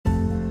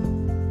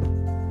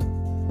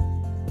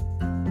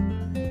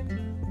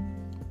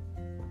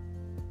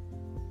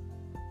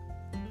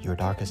Your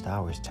darkest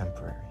hour is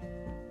temporary,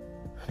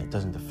 and it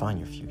doesn't define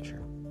your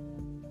future.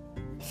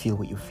 Feel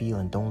what you feel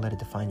and don't let it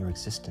define your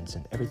existence,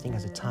 and everything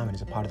has a time and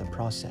is a part of the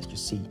process. You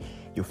see,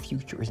 your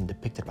future isn't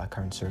depicted by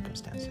current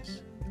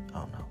circumstances.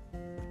 Oh no.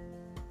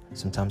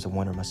 Sometimes I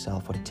wonder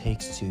myself what it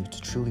takes to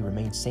truly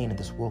remain sane in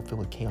this world filled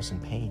with chaos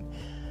and pain.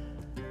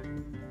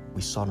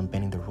 We saw them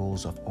bending the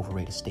rules of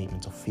overrated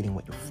statements of feeling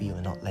what you feel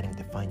and not letting it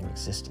define your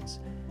existence.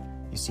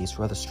 You see, it's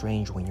rather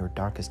strange when your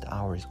darkest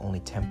hour is only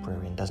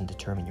temporary and doesn't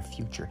determine your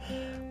future,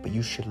 but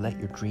you should let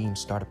your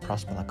dreams start to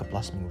prosper like a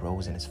blossoming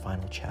rose in its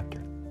final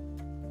chapter.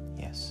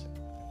 Yes,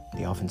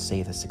 they often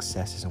say that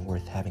success isn't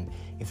worth having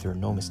if there are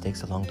no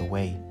mistakes along the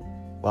way.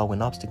 While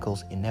when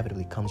obstacles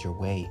inevitably comes your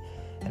way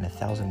and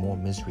 1,000 more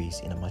miseries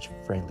in a much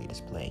friendly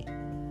display,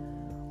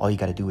 all you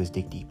gotta do is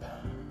dig deep.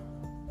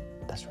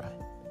 That's right.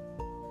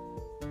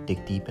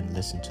 Dig deep and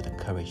listen to the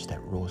courage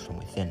that rose from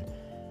within,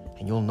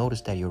 and you'll notice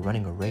that you're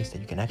running a race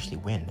that you can actually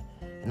win,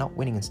 and not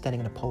winning and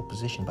standing in a pole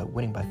position, but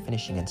winning by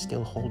finishing and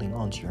still holding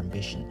on to your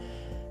ambition.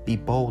 Be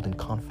bold and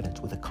confident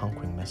with a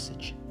conquering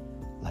message,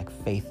 like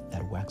faith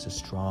that waxes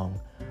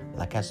strong,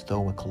 like as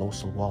though a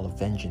colossal wall of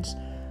vengeance,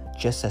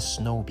 just as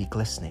snow be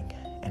glistening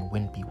and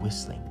wind be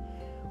whistling.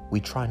 We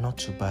try not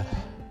to,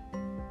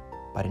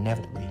 but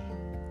inevitably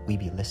we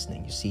be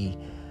listening. You see,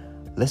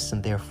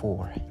 listen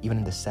therefore, even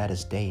in the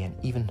saddest day, and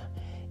even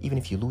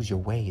if you lose your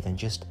way, then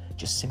just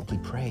simply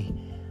pray.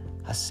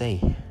 I say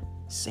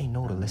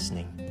no to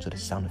listening to the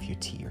sound of your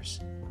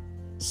tears.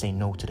 Say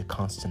no to the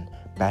constant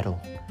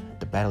battle,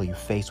 the battle you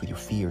face with your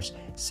fears.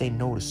 Say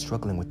no to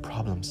struggling with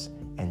problems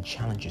and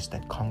challenges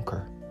that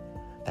conquer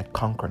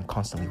and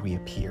constantly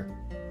reappear.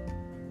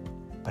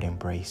 But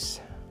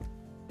embrace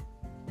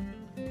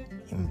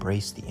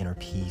the inner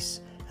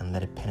peace and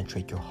let it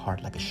penetrate your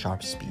heart like a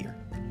sharp spear.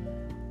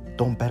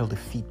 Don't battle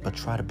defeat, but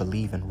try to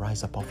believe and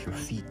rise up off your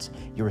feet.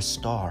 You're a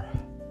star,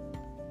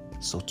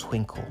 so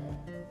twinkle.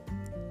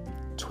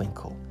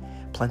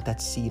 Plant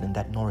that seed in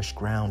that nourished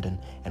ground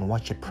and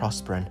watch it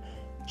prosper, and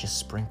just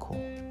sprinkle.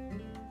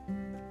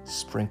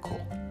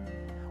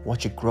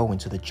 Watch it grow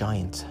into the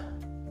giant,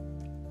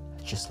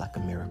 just like a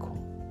miracle.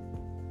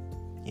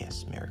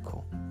 Yes,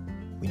 miracle.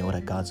 We know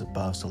that God's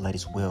above, so let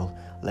His will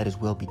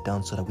be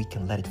done so that we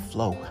can let it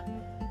flow.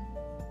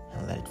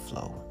 And let it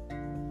flow.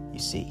 You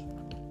see,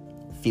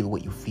 feel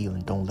what you feel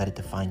and don't let it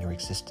define your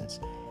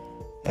existence.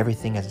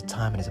 Everything has a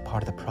time and is a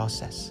part of the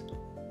process.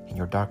 And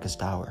your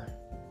darkest hour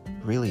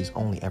really is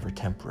only ever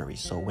temporary.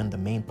 So when the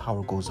main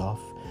power goes off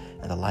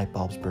and the light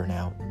bulbs burn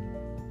out,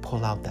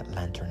 pull out that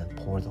lantern and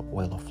pour the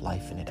oil of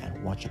life in it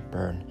and watch it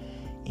burn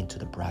into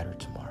the brighter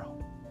tomorrow.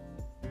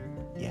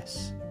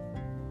 Yes,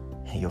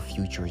 and your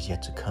future is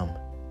yet to come.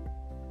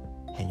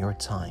 And your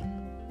time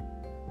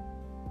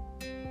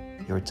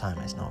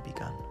has now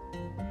begun.